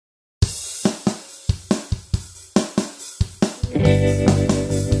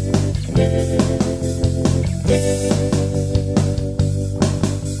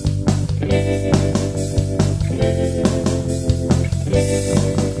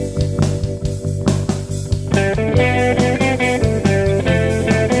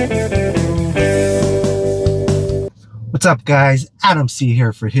What's up, guys? Adam C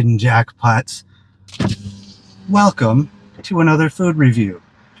here for Hidden Jackpots. Welcome to another food review.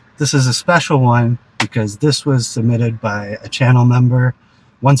 This is a special one because this was submitted by a channel member,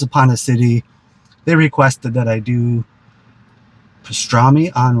 Once Upon a City. They requested that I do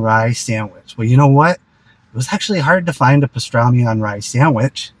pastrami on rye sandwich. Well, you know what? It was actually hard to find a pastrami on rye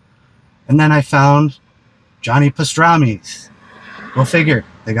sandwich. And then I found Johnny Pastrami's. Go figure,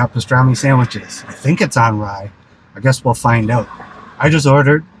 they got pastrami sandwiches. I think it's on rye. I guess we'll find out. I just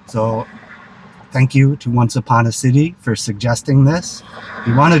ordered, so thank you to Once Upon a City for suggesting this. If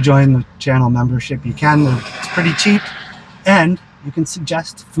you want to join the channel membership, you can. It's pretty cheap, and you can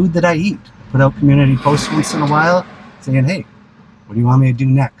suggest food that I eat. Put out community posts once in a while saying, hey, what do you want me to do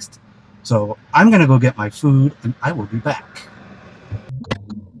next? So I'm going to go get my food, and I will be back.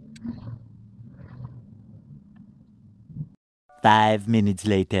 Five minutes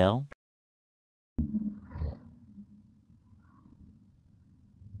later.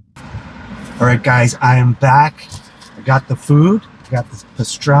 All right, guys, I am back. I got the food. I got this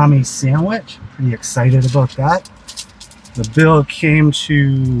pastrami sandwich. Pretty excited about that. The bill came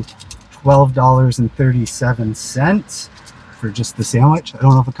to $12.37 for just the sandwich. I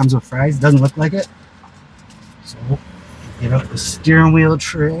don't know if it comes with fries. It doesn't look like it. So, get out the steering wheel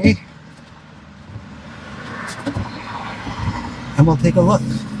tray. And we'll take a look.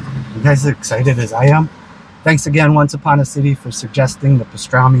 You guys are excited as I am? Thanks again, Once Upon a City, for suggesting the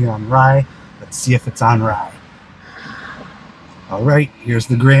pastrami on rye. Let's see if it's on rye. All right, here's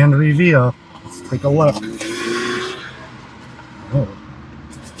the grand reveal. Let's take a look. Oh,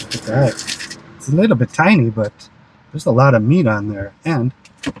 look at that. It's a little bit tiny, but there's a lot of meat on there. And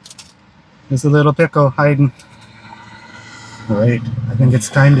there's a little pickle hiding. All right, I think it's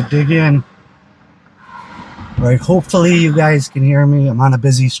time to dig in. All right, hopefully you guys can hear me. I'm on a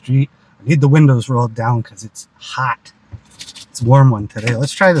busy street. I need the windows rolled down because it's hot. It's a warm one today.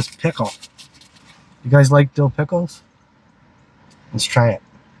 Let's try this pickle. You guys like dill pickles? Let's try it.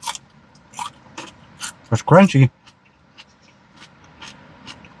 It's crunchy.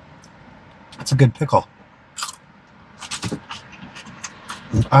 It's a good pickle.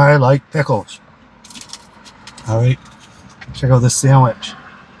 I like pickles. All right, check out this sandwich.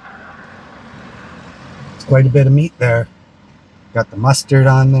 It's quite a bit of meat there. Got the mustard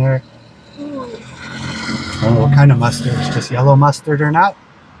on there. I don't know what kind of mustard. It's just yellow mustard or not.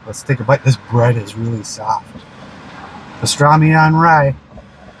 Let's take a bite. This bread is really soft. Pastrami on rye.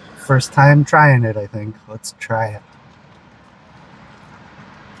 First time trying it, I think. Let's try it.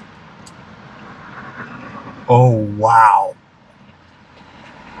 Oh, wow.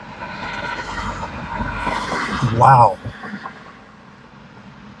 Wow.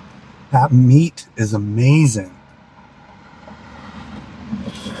 That meat is amazing.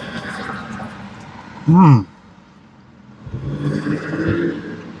 Mmm.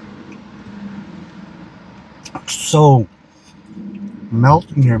 So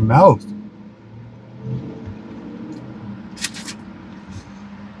melt in your mouth.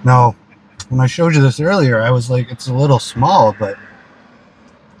 Now, when I showed you this earlier, I was like, it's a little small, but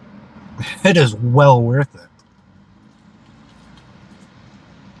it is well worth it.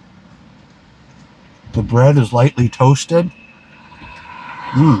 The bread is lightly toasted.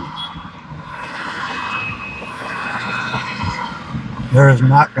 Mmm. There is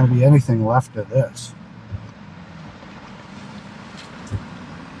not going to be anything left of this.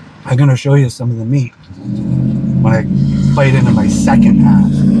 I'm going to show you some of the meat when I bite into my second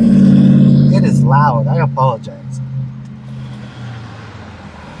half. It is loud. I apologize.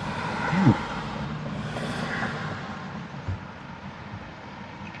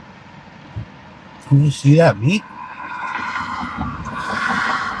 Can you see that meat?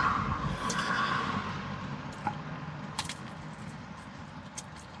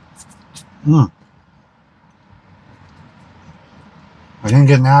 I didn't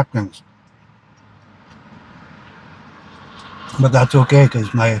get napkins, but that's okay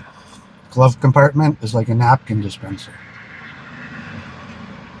because my glove compartment is like a napkin dispenser.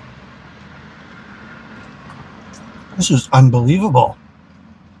 This is unbelievable.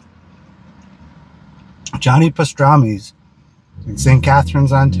 Johnny Pastrami's in St.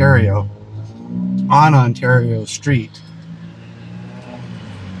 Catharines, Ontario, on Ontario Street.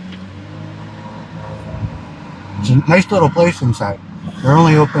 It's a nice little place inside. They're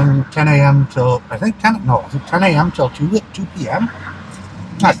only open 10 a.m. till, I think 10, no, is it 10 a.m. till 2 p.m.?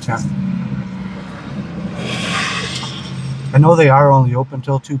 Not 10. I know they are only open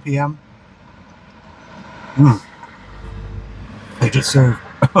till 2 p.m. They just serve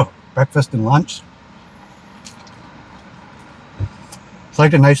breakfast and lunch. It's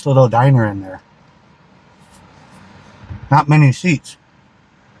like a nice little diner in there. Not many seats.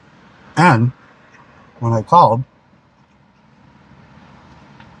 And when I called,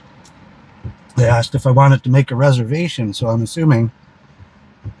 they asked if I wanted to make a reservation, so I'm assuming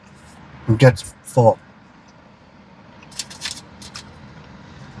it gets full.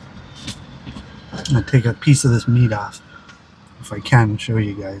 I'm going to take a piece of this meat off, if I can, show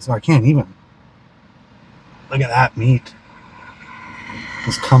you guys. Oh, I can't even. Look at that meat.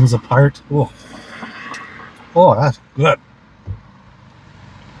 This comes apart. Oh, oh, that's good.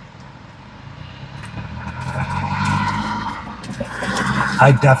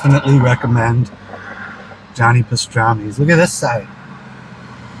 I definitely recommend Johnny Pastrami's. Look at this side.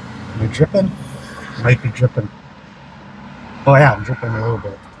 Am I dripping? Might be dripping. Oh yeah, I'm dripping a little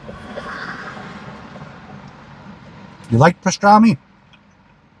bit. You like pastrami?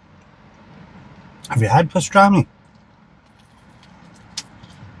 Have you had pastrami?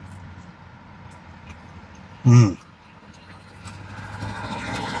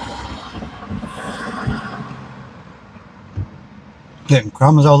 Getting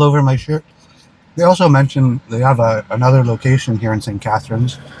crumbs all over my shirt. They also mentioned they have another location here in St.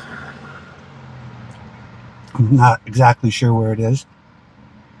 Catharines. I'm not exactly sure where it is,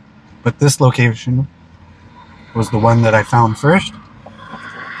 but this location was the one that I found first.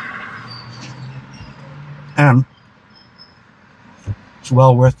 And it's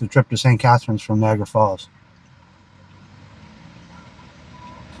well worth the trip to St. Catharines from Niagara Falls.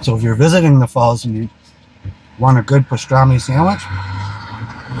 So if you're visiting the falls and you want a good pastrami sandwich,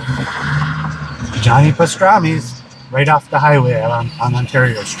 Johnny Pastrami's, right off the highway on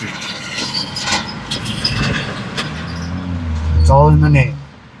Ontario Street. It's all in the name.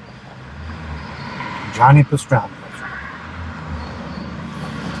 Johnny Pastrami.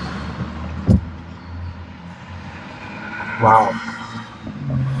 Wow.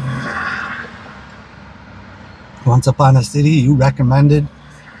 Once upon a city, you recommended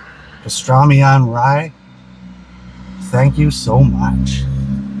pastrami on rye. Thank you so much.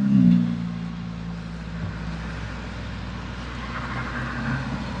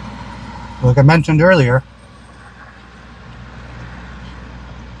 Like I mentioned earlier,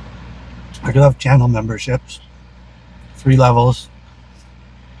 I do have channel memberships, 3 levels: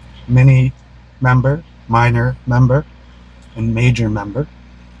 mini member, minor member, and major member,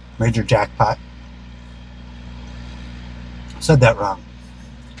 major jackpot. Said that wrong.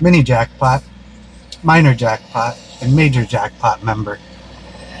 Mini jackpot, minor jackpot, and major jackpot member.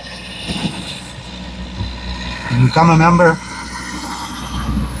 You become a member.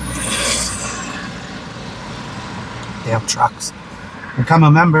 Damn trucks. Become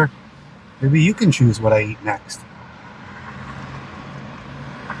a member. Maybe you can choose what I eat next.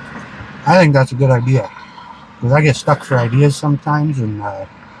 I think that's a good idea, because I get stuck for ideas sometimes, and I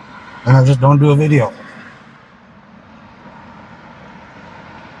just don't do a video.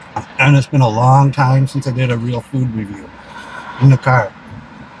 And it's been a long time since I did a real food review in the car.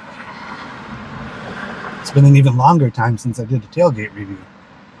 It's been an even longer time since I did a tailgate review.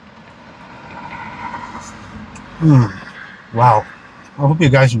 Wow. I hope you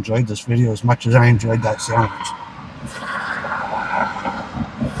guys enjoyed this video as much as I enjoyed that sandwich.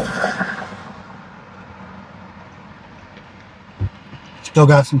 Still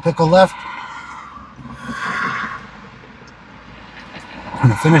got some pickle left. I'm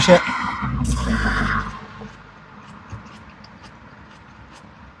gonna finish it.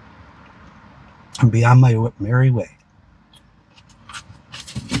 And be on my merry way.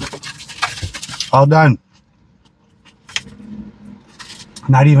 All done.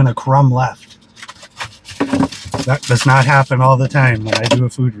 Not even a crumb left. That does not happen all the time when I do a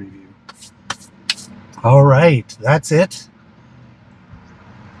food review. All right, that's it.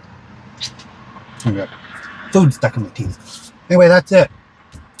 I got food stuck in my teeth. Anyway, that's it.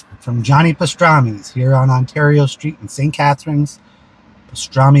 From Johnny Pastrami's here on Ontario Street in St. Catharines.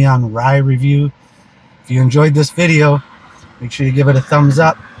 Pastrami on rye review. If you enjoyed this video, make sure you give it a thumbs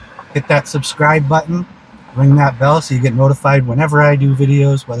up. Hit that subscribe button. Ring that bell so you get notified whenever I do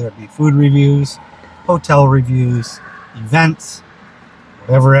videos, whether it be food reviews, hotel reviews, events,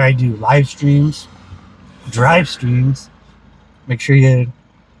 whatever I do, live streams, drive streams. Make sure you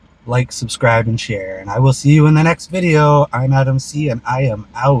like, subscribe, and share. And I will see you in the next video. I'm Adam C, and I am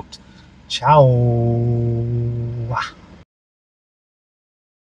out. Ciao.